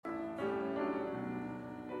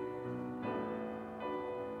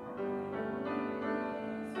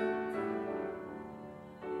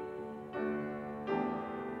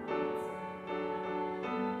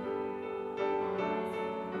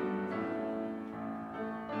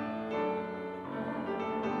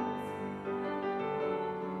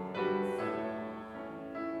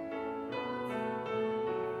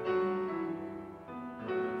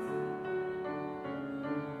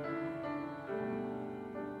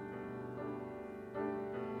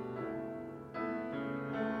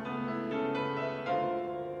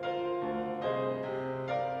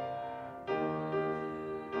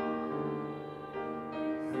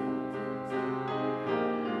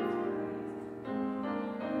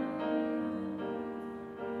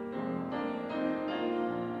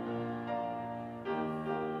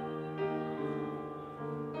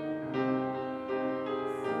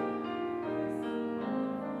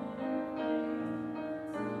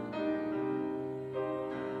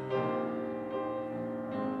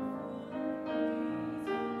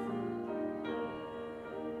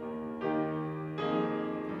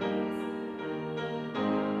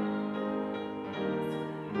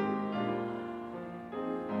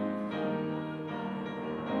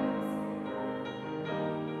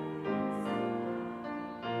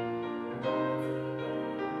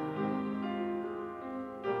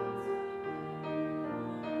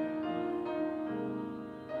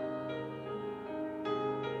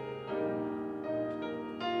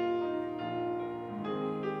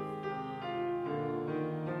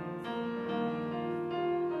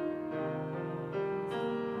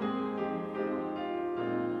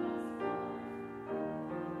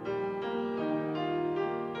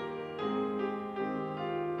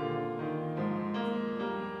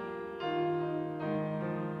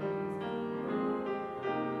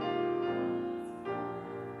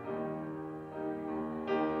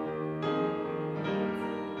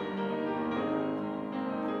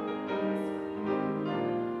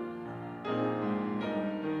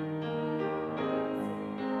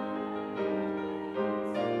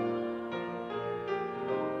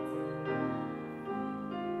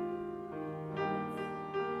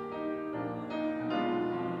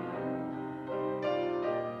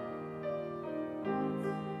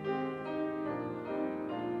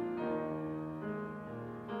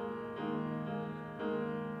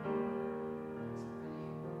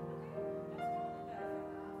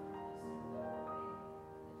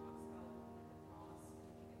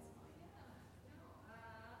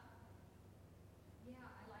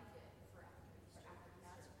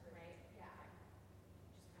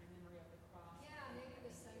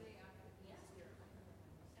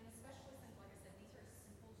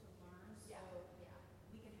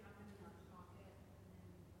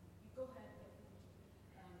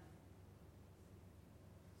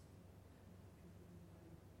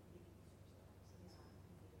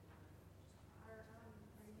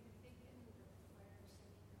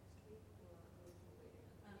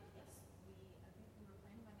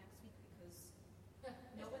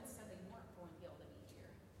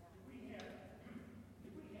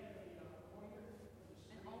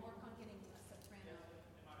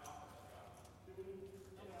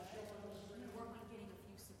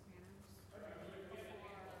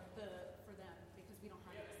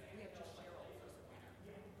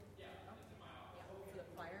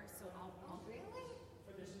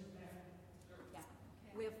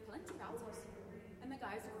spouses. And the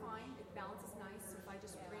guys are fine. It balances nice. So if I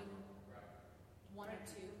just bring one or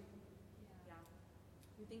two,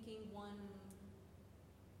 I'm thinking one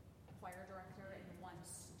choir director and one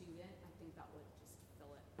student. I think that would just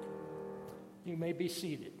fill it. You may be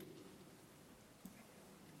seated.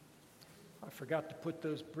 I forgot to put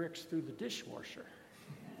those bricks through the dishwasher.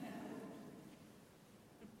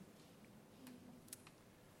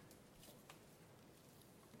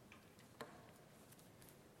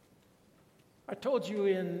 I told you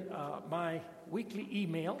in my weekly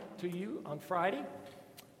email to you on Friday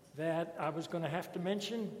that I was going to have to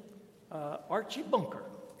mention Archie Bunker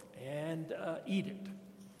and Edith.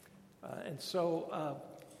 And so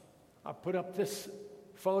I put up this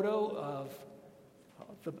photo of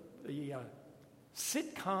the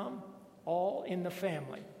sitcom All in the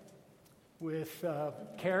Family with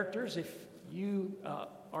characters. If you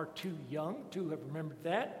are too young to have remembered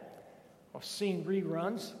that or seen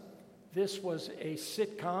reruns, this was a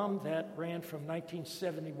sitcom that ran from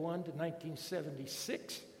 1971 to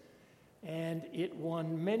 1976, and it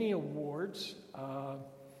won many awards,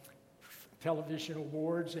 television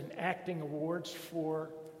awards and acting awards for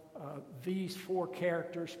these four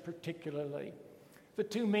characters particularly. The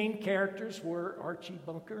two main characters were Archie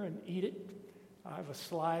Bunker and Edith. I have a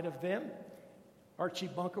slide of them. Archie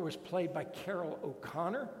Bunker was played by Carol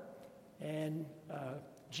O'Connor, and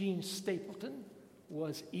Jean Stapleton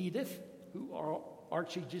was Edith, who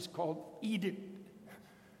Archie just called Edith.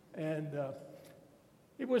 And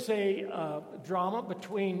it was a drama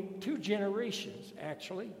between two generations,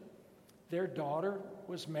 actually. Their daughter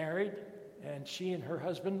was married, and she and her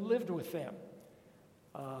husband lived with them.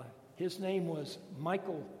 His name was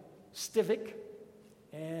Michael Stivic,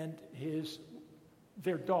 and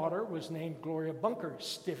their daughter was named Gloria Bunker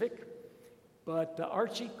Stivic, but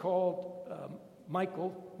Archie called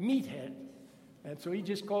Michael Meathead, and so he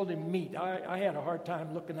just called him Meat. I had a hard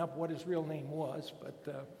time looking up what his real name was, but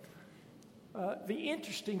the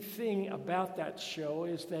interesting thing about that show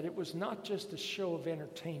is that it was not just a show of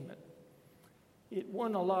entertainment. It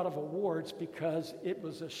won a lot of awards because it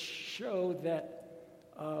was a show that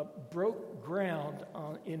broke ground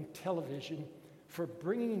in television for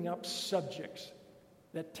bringing up subjects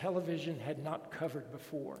that television had not covered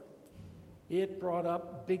before. It brought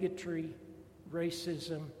up bigotry,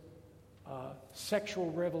 racism,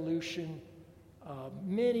 sexual revolution,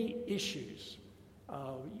 many issues.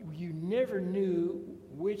 You never knew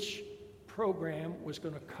which program was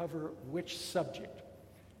going to cover which subject,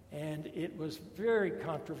 and it was very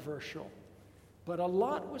controversial. But a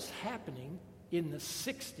lot was happening in the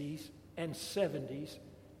 60s and 70s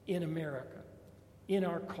in America, in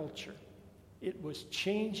our culture. It was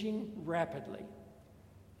changing rapidly.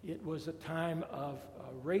 It was a time of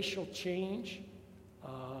racial change,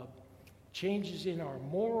 changes in our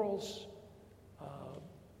morals.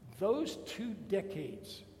 Those 2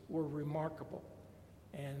 decades were remarkable.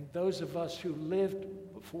 And those of us who lived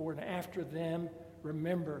before and after them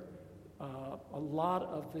remember a lot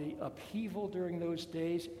of the upheaval during those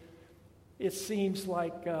days. It seems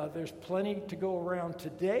like there's plenty to go around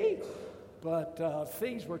today, but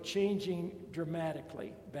things were changing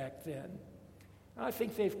dramatically back then. I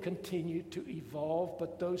think they've continued to evolve,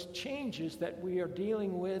 but those changes that we are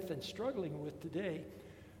dealing with and struggling with today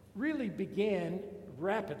really began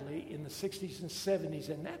rapidly in the 60s and 70s,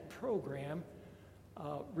 and that program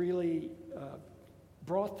really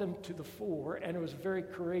brought them to the fore, and it was very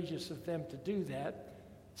courageous of them to do that.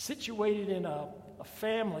 Situated in a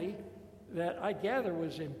family that I gather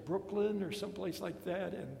was in Brooklyn or someplace like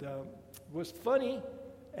that, and was funny,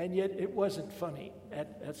 and yet it wasn't funny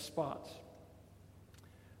at spots.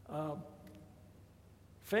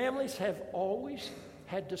 Families have always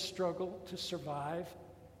had to struggle to survive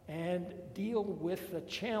and deal with the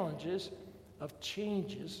challenges of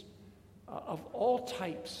changes of all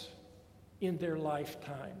types in their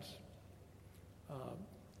lifetimes.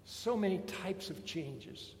 So many types of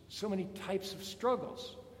changes, so many types of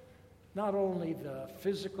struggles. Not only the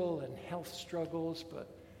physical and health struggles,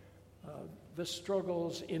 but the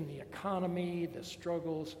struggles in the economy, the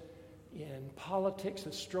struggles in politics,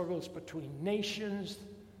 the struggles between nations,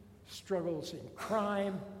 struggles in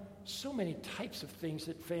crime, so many types of things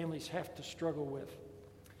that families have to struggle with.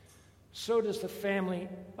 So does the family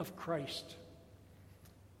of Christ.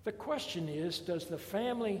 The question is, does the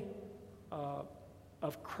family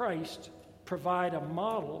of Christ provide a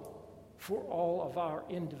model for all of our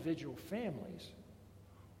individual families?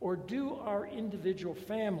 Or do our individual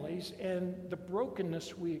families and the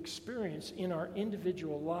brokenness we experience in our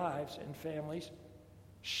individual lives and families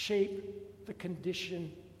shape the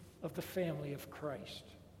condition of the family of Christ?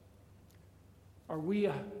 Are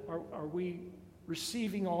we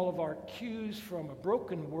receiving all of our cues from a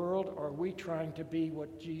broken world, or are we trying to be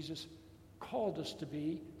what Jesus called us to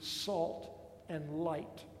be, salt and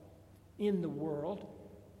light in the world,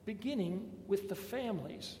 beginning with the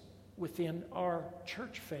families within our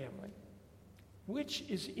church family? Which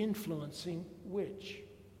is influencing which?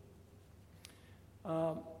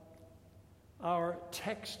 Our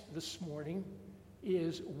text this morning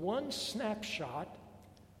is one snapshot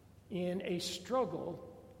in a struggle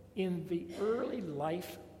in the early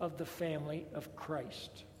life of the family of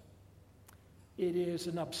Christ. It is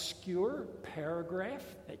an obscure paragraph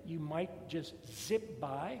that you might just zip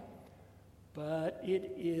by, but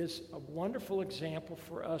it is a wonderful example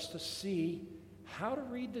for us to see how to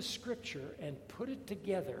read the Scripture and put it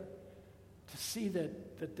together to see the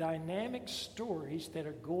dynamic stories that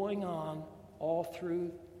are going on all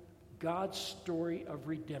through God's story of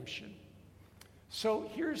redemption. So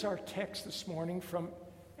here's our text this morning from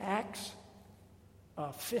Acts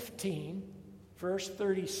 15, verse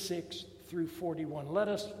 36 through 41. Let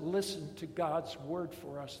us listen to God's word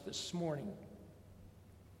for us this morning.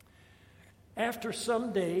 After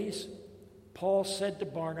some days, Paul said to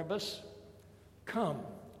Barnabas, "Come,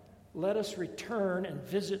 let us return and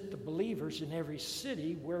visit the believers in every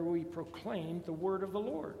city where we proclaim the word of the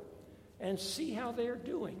Lord, and see how they are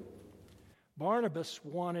doing." Barnabas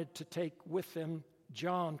wanted to take with them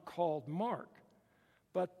John called Mark,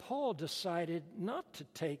 but Paul decided not to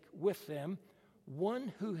take with them one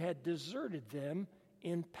who had deserted them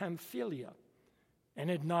in Pamphylia and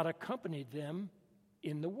had not accompanied them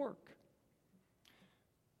in the work.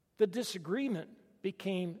 The disagreement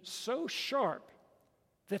became so sharp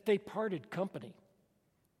that they parted company.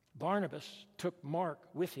 Barnabas took Mark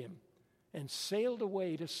with him and sailed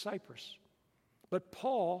away to Cyprus. But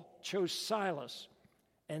Paul chose Silas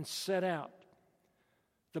and set out.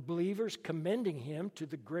 The believers commending him to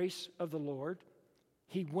the grace of the Lord,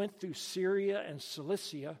 he went through Syria and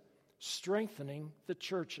Cilicia, strengthening the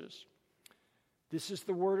churches. This is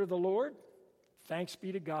the word of the Lord. Thanks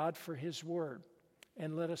be to God for his word.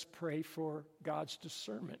 And let us pray for God's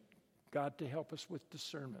discernment, God to help us with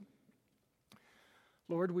discernment.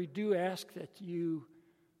 Lord, we do ask that you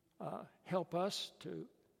help us to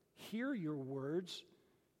hear your words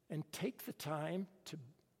and take the time to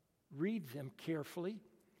read them carefully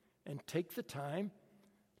and take the time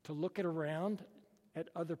to look around at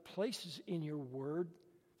other places in your word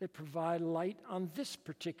that provide light on this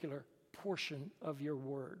particular portion of your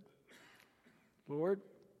word. Lord,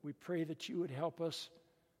 we pray that you would help us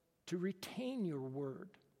to retain your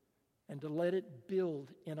word and to let it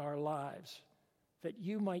build in our lives, that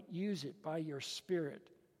you might use it by your Spirit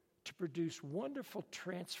to produce wonderful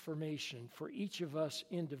transformation for each of us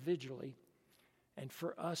individually and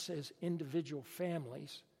for us as individual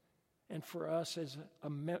families and for us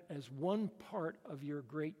as one part of your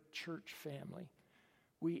great church family.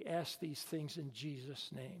 We ask these things in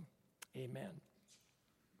Jesus' name. Amen.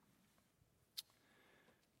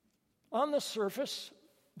 On the surface,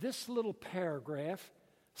 this little paragraph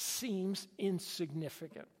seems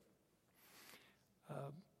insignificant.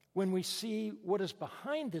 When we see what is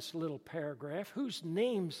behind this little paragraph, whose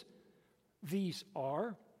names these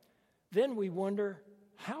are, then we wonder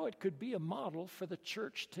how it could be a model for the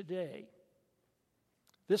church today.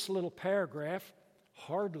 This little paragraph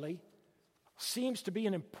hardly seems to be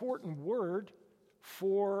an important word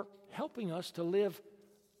for helping us to live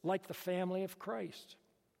like the family of Christ.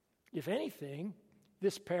 If anything,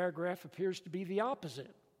 this paragraph appears to be the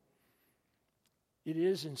opposite. It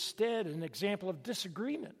is instead an example of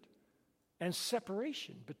disagreement and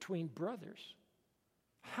separation between brothers.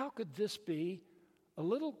 How could this be a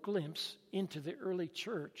little glimpse into the early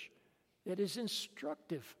church that is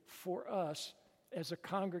instructive for us as a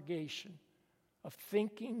congregation of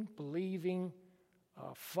thinking, believing,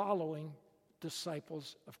 following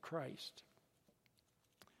disciples of Christ?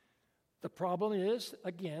 The problem is,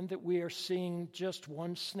 again, that we are seeing just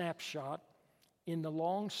one snapshot in the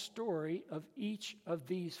long story of each of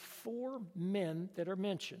these four men that are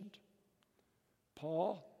mentioned: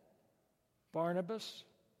 Paul, Barnabas,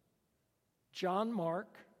 John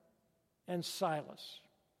Mark, and Silas.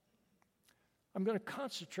 I'm going to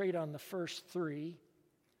concentrate on the first three.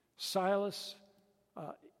 Silas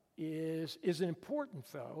is important,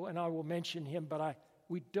 though, and I will mention him, but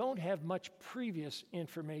we don't have much previous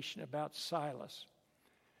information about Silas.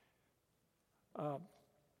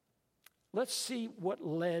 Let's see what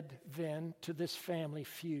led then to this family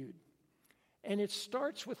feud. And it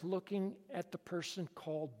starts with looking at the person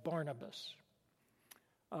called Barnabas.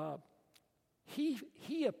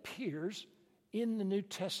 He appears in the New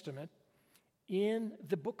Testament in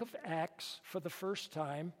the book of Acts for the first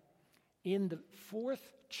time in the 4th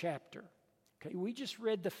chapter. Okay, we just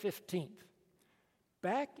read the 15th.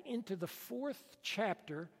 Back into the 4th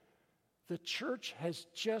chapter, the church has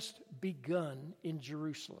just begun in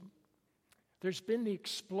Jerusalem. There's been the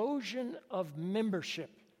explosion of membership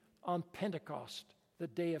on Pentecost, the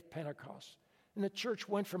day of Pentecost. And the church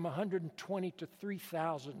went from 120 to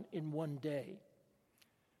 3,000 in one day.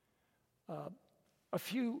 A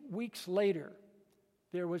few weeks later,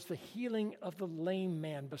 there was the healing of the lame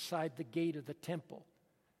man beside the gate of the temple.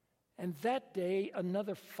 And that day,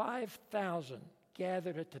 another 5,000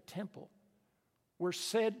 gathered at the temple. Were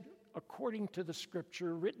said, according to the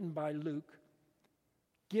scripture written by Luke,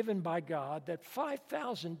 given by God, that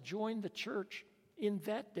 5,000 joined the church in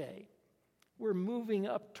that day. We're moving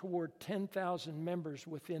up toward 10,000 members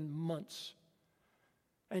within months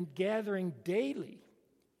and gathering daily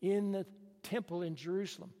in the temple in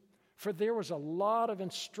Jerusalem. For there was a lot of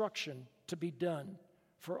instruction to be done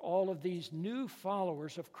for all of these new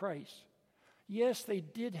followers of Christ. Yes, they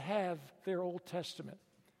did have their Old Testament,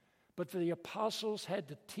 but the apostles had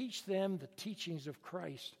to teach them the teachings of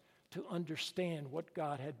Christ to understand what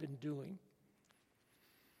God had been doing.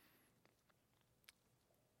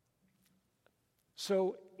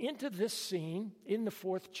 So into this scene, in the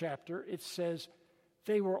 4th chapter, it says,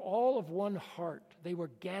 they were all of one heart. They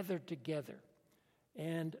were gathered together.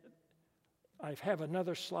 And I have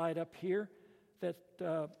another slide up here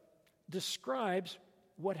that describes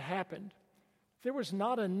what happened. There was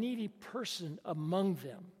not a needy person among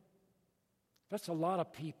them. That's a lot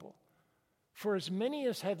of people. For as many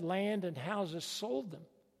as had land and houses sold them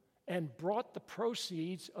and brought the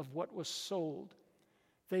proceeds of what was sold.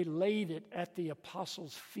 They laid it at the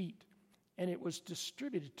apostles' feet, and it was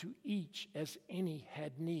distributed to each as any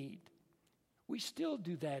had need. We still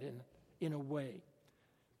do that in a way.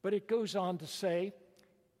 But it goes on to say,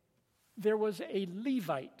 there was a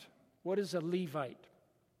Levite. What is a Levite?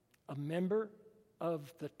 A member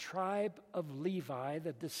of the tribe of Levi,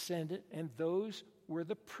 the descendant, and those were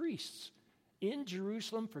the priests in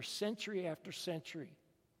Jerusalem for century after century.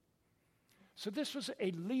 So this was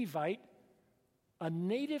a Levite, a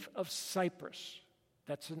native of Cyprus.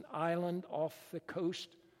 That's an island off the coast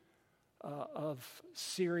of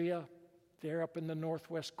Syria, there up in the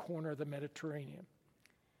northwest corner of the Mediterranean.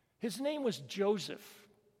 His name was Joseph,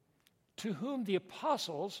 to whom the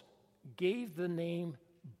apostles gave the name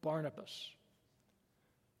Barnabas.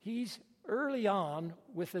 He's early on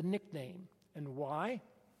with a nickname. And why?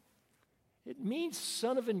 It means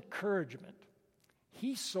son of encouragement.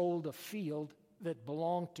 He sold a field that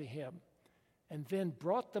belonged to him and then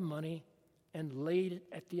brought the money and laid it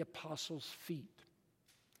at the apostles' feet.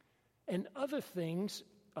 And other things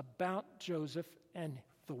about Joseph and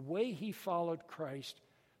the way he followed Christ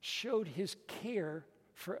showed his care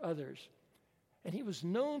for others. And he was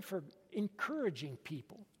known for encouraging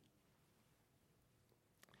people.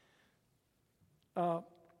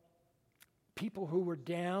 People who were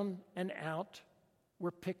down and out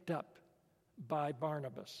were picked up by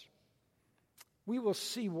Barnabas. We will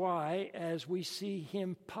see why as we see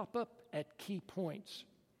him pop up at key points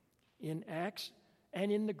in Acts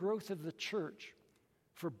and in the growth of the church,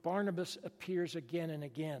 for Barnabas appears again and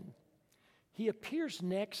again. He appears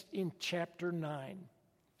next in chapter 9.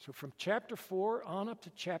 So from chapter 4 on up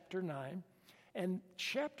to chapter 9. And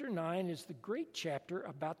chapter 9 is the great chapter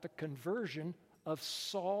about the conversion of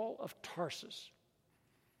Saul of Tarsus.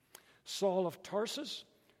 Saul of Tarsus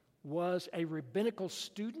was a rabbinical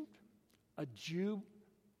student, a Jew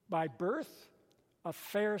by birth, a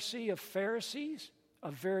Pharisee of Pharisees, a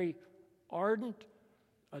very ardent,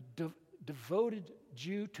 devoted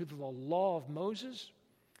Jew to the law of Moses.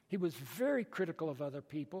 He was very critical of other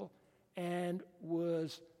people and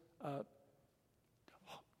was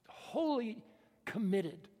wholly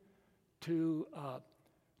committed to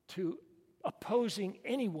opposing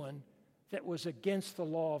anyone that was against the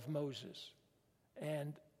law of Moses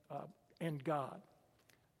and God.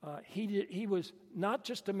 He was not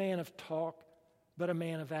just a man of talk, but a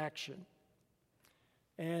man of action.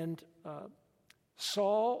 And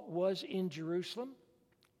Saul was in Jerusalem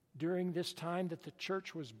during this time that the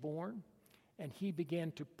church was born, and he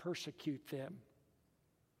began to persecute them.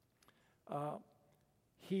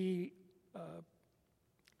 He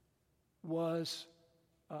was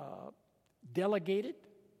delegated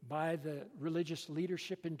by the religious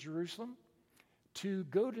leadership in Jerusalem to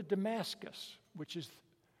go to Damascus, which is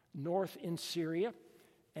north in Syria.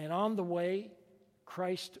 And on the way,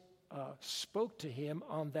 Christ spoke to him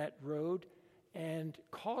on that road and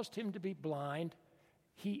caused him to be blind.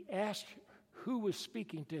 He asked who was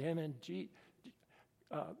speaking to him, and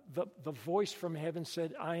the voice from heaven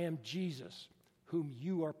said, "I am Jesus, whom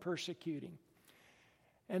you are persecuting."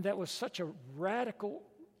 And that was such a radical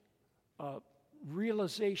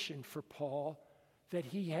realization for Paul that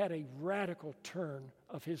he had a radical turn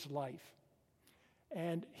of his life.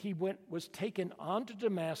 And he was taken on to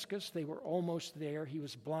Damascus. They were almost there. He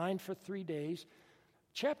was blind for 3 days.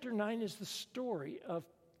 Chapter 9 is the story of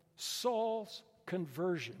Saul's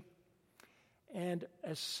conversion. And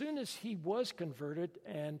as soon as he was converted,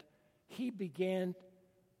 and he began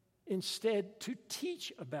instead to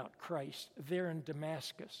teach about Christ there in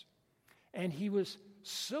Damascus. And he was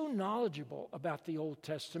so knowledgeable about the Old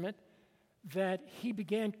Testament that he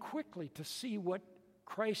began quickly to see what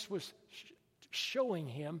Christ was showing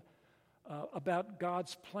him about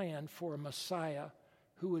God's plan for a Messiah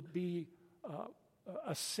who would be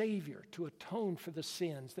a Savior to atone for the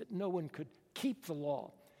sins, that no one could keep the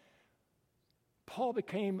law. Paul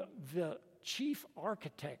became the chief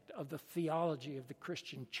architect of the theology of the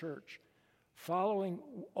Christian church, following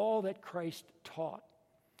all that Christ taught.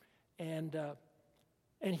 And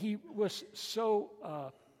he was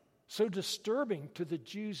so disturbing to the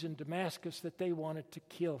Jews in Damascus that they wanted to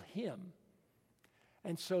kill him.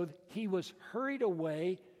 And so he was hurried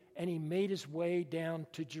away, and he made his way down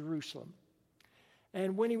to Jerusalem.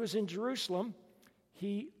 And when he was in Jerusalem,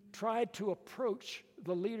 he tried to approach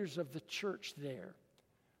the leaders of the church there,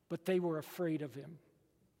 but they were afraid of him.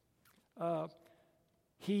 But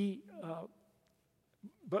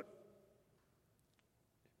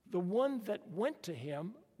the one that went to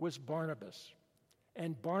him was Barnabas.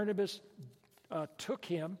 And Barnabas took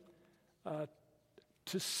him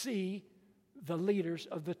to see the leaders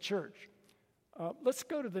of the church. Let's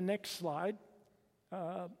go to the next slide.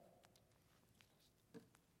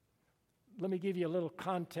 Let me give you a little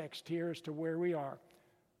context here as to where we are.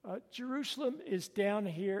 Jerusalem is down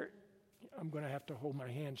here. I'm going to have to hold my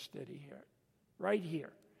hand steady here. Right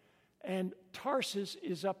here. And Tarsus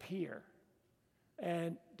is up here.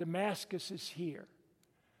 And Damascus is here.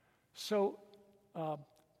 So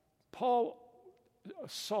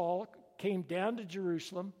Saul came down to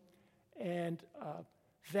Jerusalem, and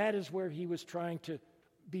that is where he was trying to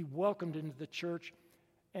be welcomed into the church.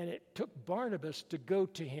 And it took Barnabas to go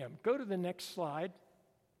to him. Go to the next slide.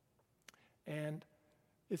 And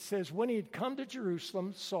it says, when he had come to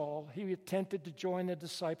Jerusalem, Saul, he attempted to join the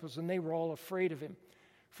disciples, and they were all afraid of him,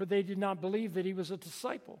 for they did not believe that he was a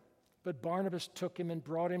disciple. But Barnabas took him and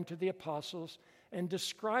brought him to the apostles and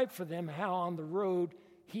described for them how on the road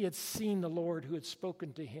he had seen the Lord who had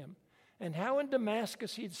spoken to him, and how in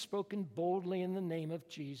Damascus he had spoken boldly in the name of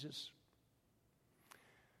Jesus.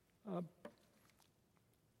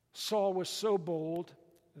 Saul was so bold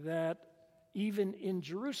that even in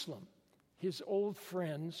Jerusalem, his old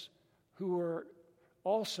friends, who were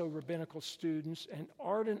also rabbinical students and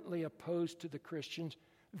ardently opposed to the Christians,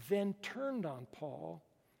 then turned on Paul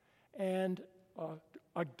and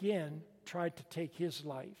again tried to take his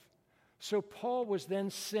life. So Paul was then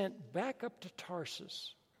sent back up to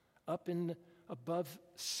Tarsus, up above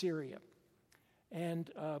Syria,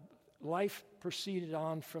 and life proceeded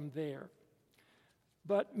on from there.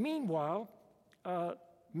 But meanwhile,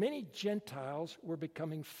 many Gentiles were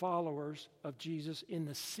becoming followers of Jesus in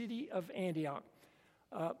the city of Antioch.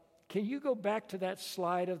 Can you go back to that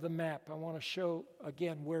slide of the map? I want to show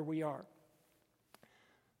again where we are.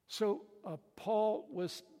 So Paul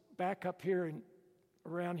was back up here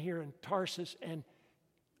around here in Tarsus, and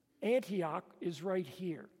Antioch is right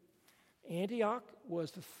here. Antioch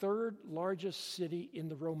was the third largest city in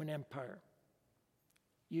the Roman Empire.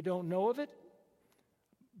 You don't know of it,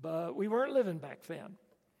 but we weren't living back then.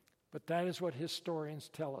 But that is what historians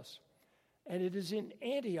tell us. And it is in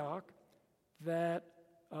Antioch that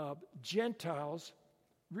Gentiles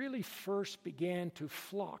really first began to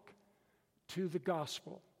flock to the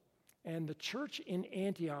gospel. And the church in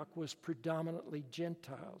Antioch was predominantly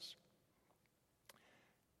Gentiles.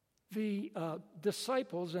 The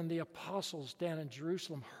disciples and the apostles down in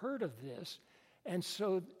Jerusalem heard of this, and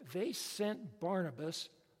so they sent Barnabas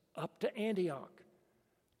up to Antioch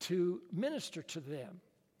to minister to them.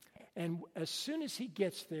 And as soon as he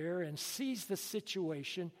gets there and sees the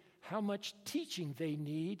situation, how much teaching they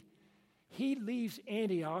need, he leaves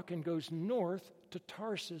Antioch and goes north to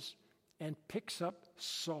Tarsus and picks up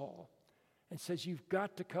Saul and says, "You've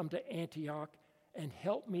got to come to Antioch and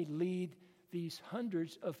help me lead these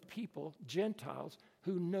hundreds of people, Gentiles,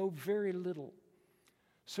 who know very little."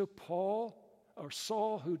 So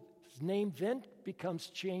Saul, whose name then becomes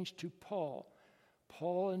changed to Paul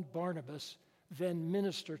and Barnabas then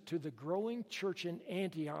minister to the growing church in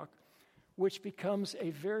Antioch, which becomes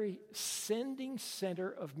a very sending center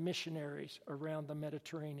of missionaries around the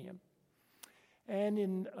Mediterranean. And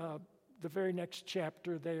in the very next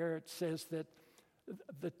chapter there, it says that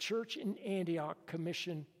the church in Antioch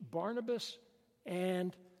commissioned Barnabas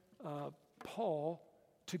and Paul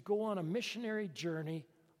to go on a missionary journey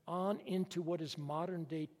on into what is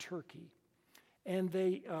modern-day Turkey. And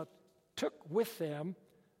they took with them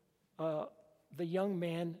the young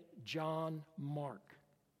man John Mark.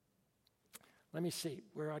 Let me see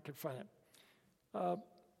where I can find it.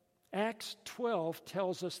 Acts 12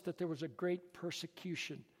 tells us that there was a great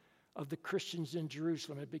persecution of the Christians in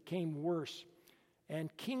Jerusalem. It became worse.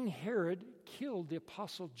 And King Herod killed the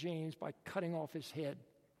apostle James by cutting off his head,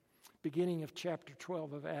 beginning of chapter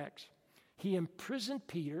 12 of Acts. He imprisoned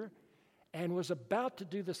Peter and was about to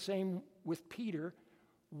do the same with Peter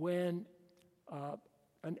when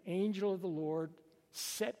an angel of the Lord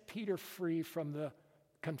set Peter free from the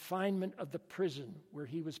confinement of the prison where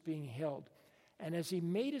he was being held. And as he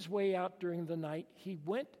made his way out during the night, he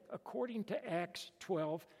went, according to Acts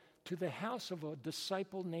 12, to the house of a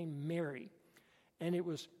disciple named Mary. And it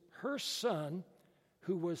was her son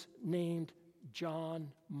who was named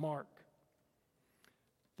John Mark.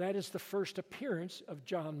 That is the first appearance of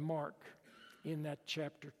John Mark in that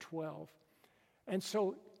chapter 12. And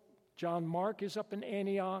so John Mark is up in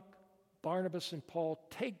Antioch. Barnabas and Paul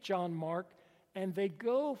take John Mark, and they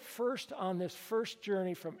go first on this first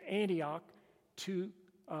journey from Antioch to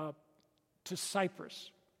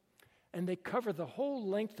Cyprus. And they cover the whole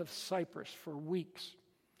length of Cyprus for weeks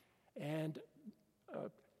and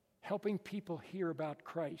helping people hear about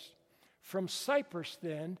Christ. From Cyprus,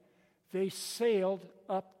 then, they sailed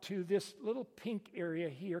up to this little pink area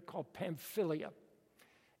here called Pamphylia.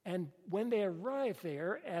 And when they arrived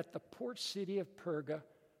there at the port city of Perga,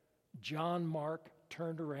 John Mark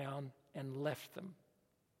turned around and left them.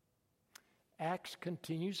 Acts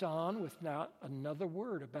continues on with now another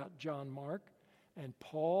word about John Mark, and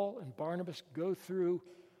Paul and Barnabas go through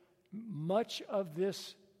much of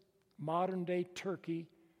this modern-day Turkey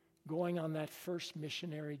going on that first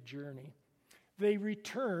missionary journey. They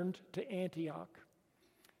returned to Antioch,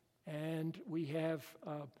 and we have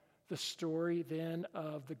the story then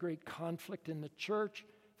of the great conflict in the church.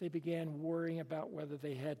 They began worrying about whether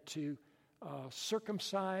they had to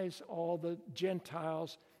circumcise all the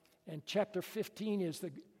Gentiles. And chapter 15 is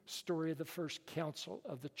the story of the first council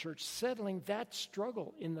of the church, settling that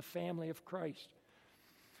struggle in the family of Christ.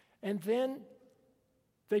 And then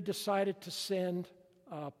they decided to send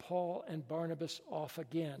Paul and Barnabas off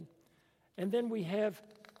again. And then we have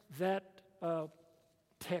that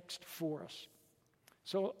text for us.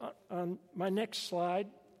 So on my next slide,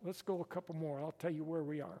 let's go a couple more. I'll tell you where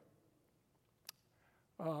we are.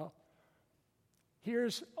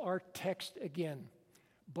 Here's our text again.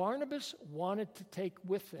 Barnabas wanted to take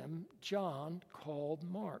with them John called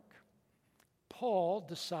Mark. Paul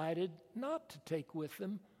decided not to take with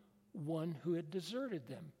them one who had deserted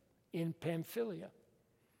them in Pamphylia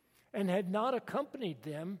and had not accompanied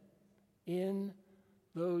them in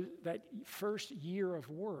that first year of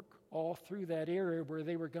work all through that area where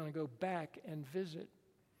they were going to go back and visit.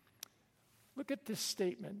 Look at this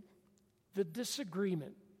statement. The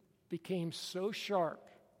disagreement became so sharp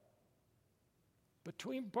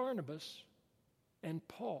between Barnabas and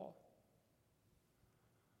Paul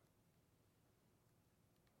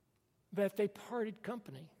that they parted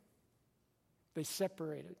company. They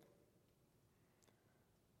separated.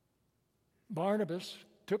 Barnabas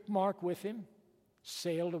took Mark with him,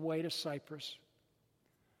 sailed away to Cyprus.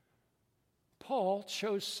 Paul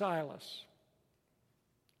chose Silas.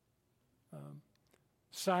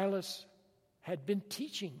 Silas had been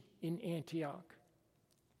teaching in Antioch.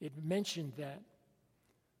 It mentioned that.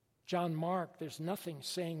 John Mark, there's nothing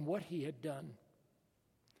saying what he had done.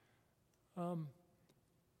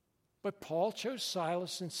 But Paul chose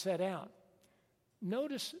Silas and set out.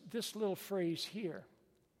 Notice this little phrase here.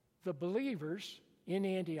 The believers in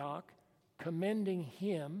Antioch commending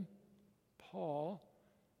him, Paul,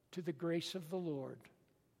 to the grace of the Lord.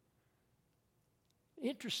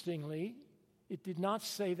 Interestingly, it did not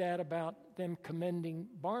say that about them commending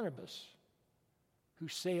Barnabas, who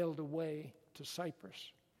sailed away to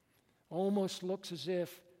Cyprus. Almost looks as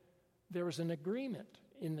if there was an agreement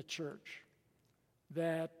in the church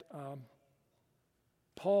that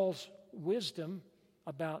Paul's wisdom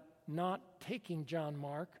about not taking John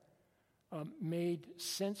Mark made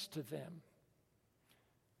sense to them.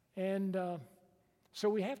 And so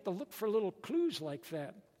we have to look for little clues like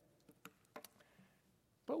that.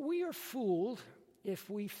 But we are fooled if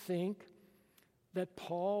we think that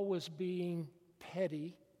Paul was being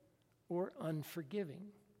petty or unforgiving.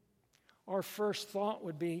 our first thought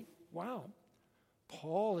would be, wow,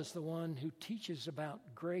 Paul is the one who teaches about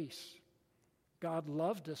grace. God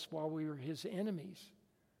loved us while we were his enemies.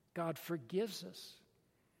 God forgives us.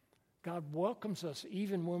 God welcomes us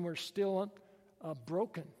even when we're still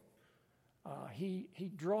broken.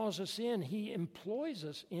 He draws us in. He employs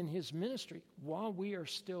us in his ministry while we are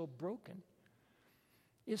still broken.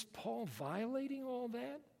 Is Paul violating all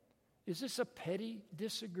that? Is this a petty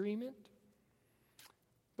disagreement?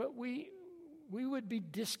 But we would be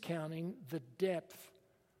discounting the depth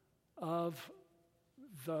of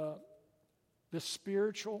the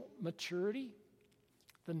spiritual maturity,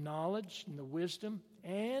 the knowledge and the wisdom,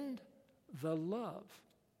 and the love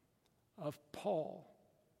of Paul.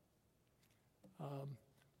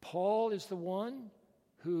 Paul is the one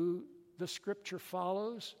who the Scripture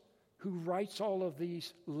follows, who writes all of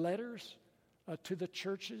these letters to the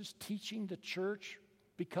churches, teaching the church,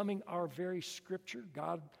 becoming our very Scripture,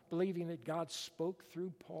 God, believing that God spoke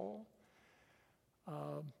through Paul.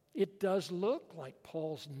 It does look like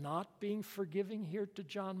Paul's not being forgiving here to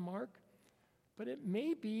John Mark, but it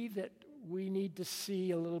may be that we need to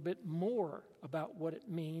see a little bit more about what it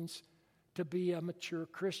means to be a mature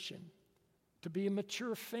Christian, to be a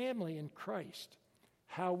mature family in Christ,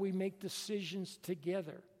 how we make decisions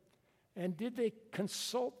together. And did they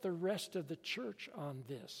consult the rest of the church on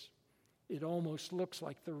this? It almost looks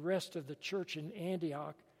like the rest of the church in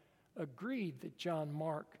Antioch agreed that John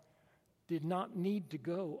Mark did not need to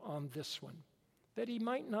go on this one, that he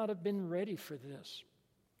might not have been ready for this.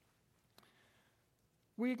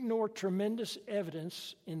 We ignore tremendous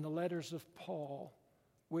evidence in the letters of Paul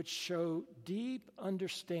which show deep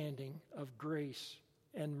understanding of grace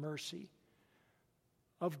and mercy,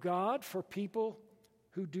 of God for people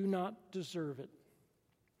who do not deserve it.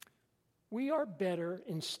 We are better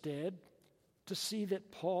instead to see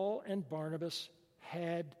that Paul and Barnabas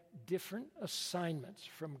had different assignments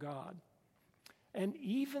from God, and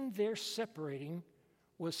even their separating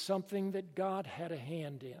was something that God had a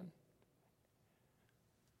hand in.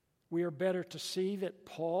 We are better to see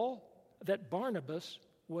that Barnabas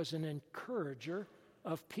was an encourager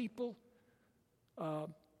of people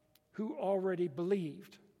who already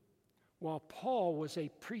believed, while Paul was a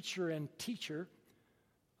preacher and teacher,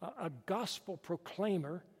 a gospel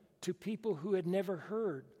proclaimer to people who had never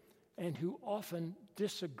heard and who often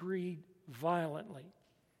disagreed violently.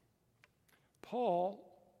 Paul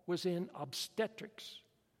was in obstetrics.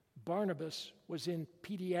 Barnabas was in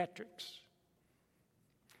pediatrics.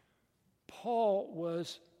 Paul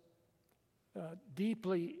was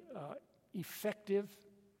deeply effective,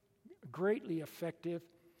 greatly effective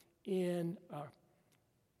in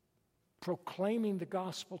proclaiming the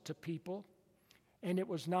gospel to people. And it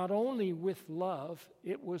was not only with love,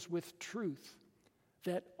 it was with truth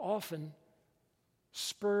that often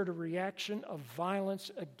spurred a reaction of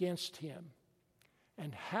violence against him.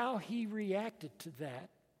 And how he reacted to that,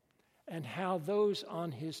 and how those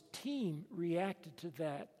on his team reacted to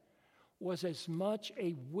that, was as much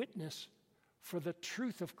a witness for the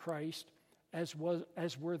truth of Christ as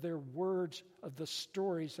were their words of the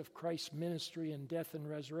stories of Christ's ministry and death and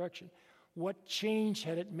resurrection. What change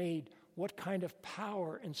had it made? What kind of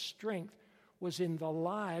power and strength was in the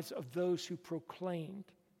lives of those who proclaimed?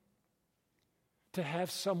 To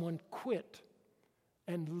have someone quit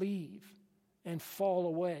and leave and fall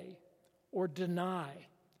away or deny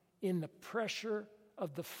in the pressure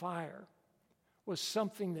of the fire was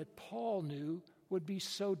something that Paul knew would be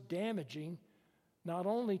so damaging, not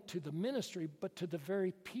only to the ministry, but to the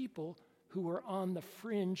very people who were on the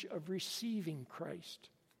fringe of receiving Christ.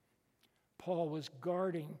 Paul was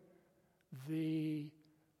guarding the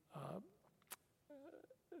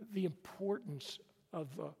importance of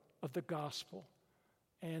the gospel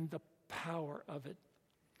and the power of it.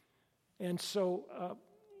 And so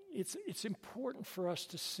it's important for us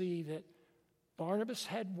to see that Barnabas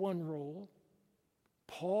had one role,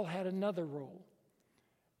 Paul had another role,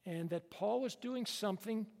 and that Paul was doing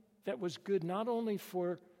something that was good not only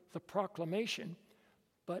for the proclamation,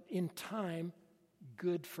 but in time,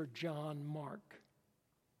 good for John Mark.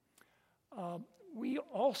 We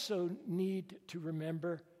also need to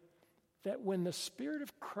remember that when the Spirit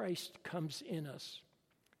of Christ comes in us,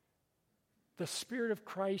 the Spirit of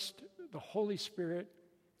Christ, the Holy Spirit,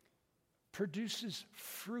 produces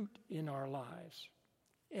fruit in our lives,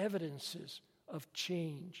 evidences of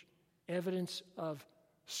change, evidence of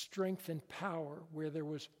strength and power where there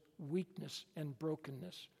was weakness and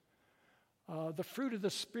brokenness. The fruit of the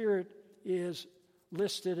Spirit is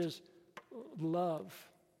listed as love.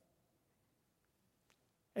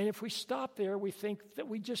 And if we stop there, we think that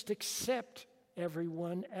we just accept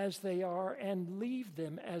everyone as they are and leave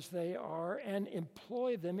them as they are and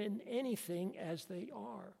employ them in anything as they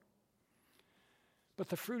are. But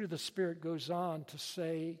the fruit of the Spirit goes on to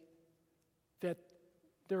say that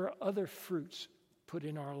there are other fruits put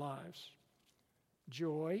in our lives: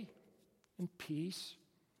 joy and peace,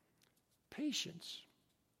 patience,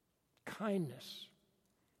 kindness,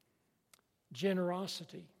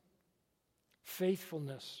 generosity,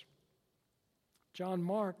 faithfulness. John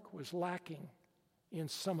Mark was lacking in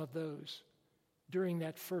some of those during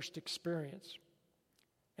that first experience.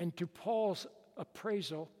 And to Paul's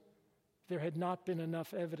appraisal, there had not been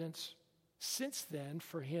enough evidence since then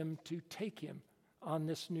for him to take him on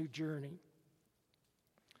this new journey.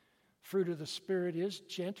 Fruit of the Spirit is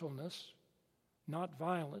gentleness, not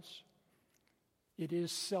violence. It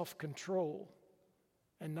is self-control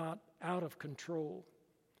and not out of control.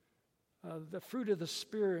 The fruit of the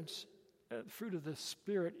Spirit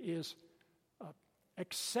is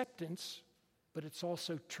acceptance, but it's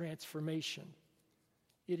also transformation.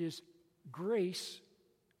 It is grace,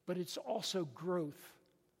 but it's also growth.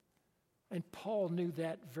 And Paul knew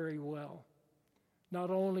that very well.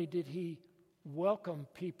 Not only did he welcome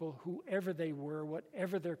people, whoever they were,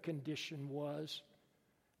 whatever their condition was,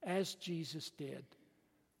 as Jesus did,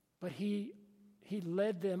 but he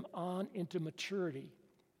led them on into maturity,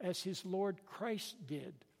 as his Lord Christ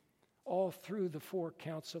did, all through the 4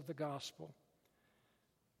 counts of the gospel.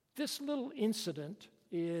 This little incident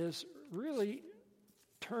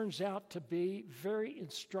turns out to be very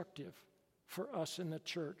instructive for us in the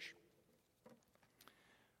church.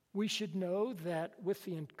 We should know that with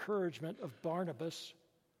the encouragement of Barnabas,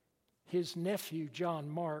 his nephew John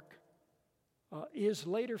Mark is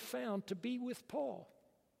later found to be with Paul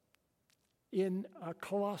in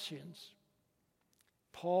Colossians.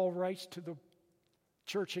 Paul writes to the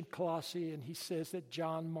church in Colossae, and he says that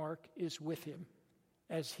John Mark is with him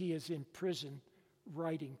as he is in prison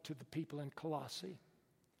writing to the people in Colossae.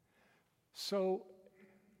 So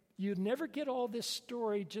you never get all this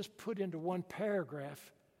story just put into one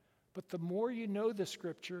paragraph, but the more you know the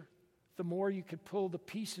Scripture, the more you can pull the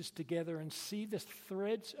pieces together and see the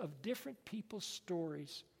threads of different people's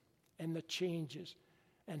stories and the changes,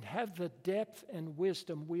 and have the depth and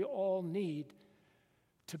wisdom we all need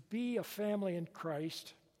to be a family in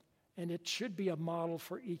Christ, and it should be a model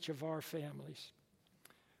for each of our families.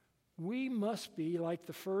 We must be like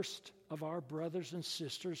the first of our brothers and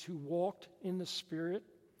sisters who walked in the Spirit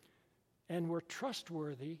and were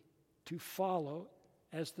trustworthy to follow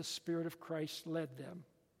as the Spirit of Christ led them.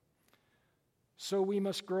 So we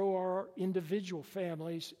must grow our individual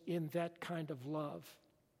families in that kind of love.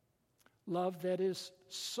 Love that is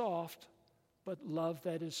soft, but love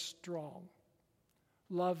that is strong.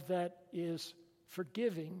 Love that is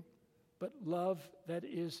forgiving, but love that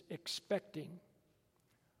is expecting.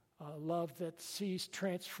 Love that sees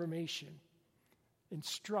transformation,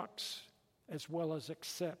 instructs as well as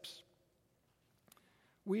accepts.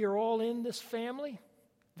 We are all in this family,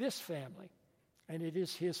 and it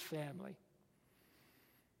is his family.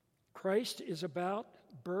 Christ is about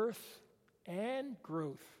birth and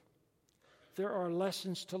growth. There are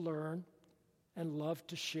lessons to learn and love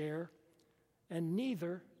to share, and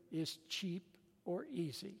neither is cheap or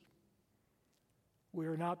easy. We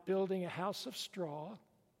are not building a house of straw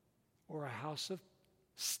or a house of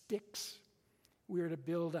sticks. We are to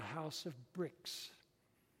build a house of bricks.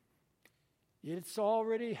 It's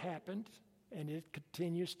already happened, and it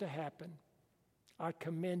continues to happen. I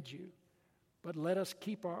commend you, but let us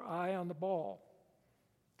keep our eye on the ball,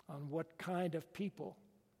 on what kind of people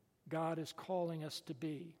God is calling us to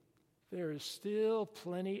be. There is still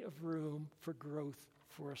plenty of room for growth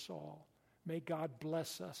for us all. May God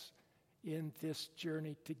bless us in this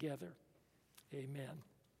journey together. Amen.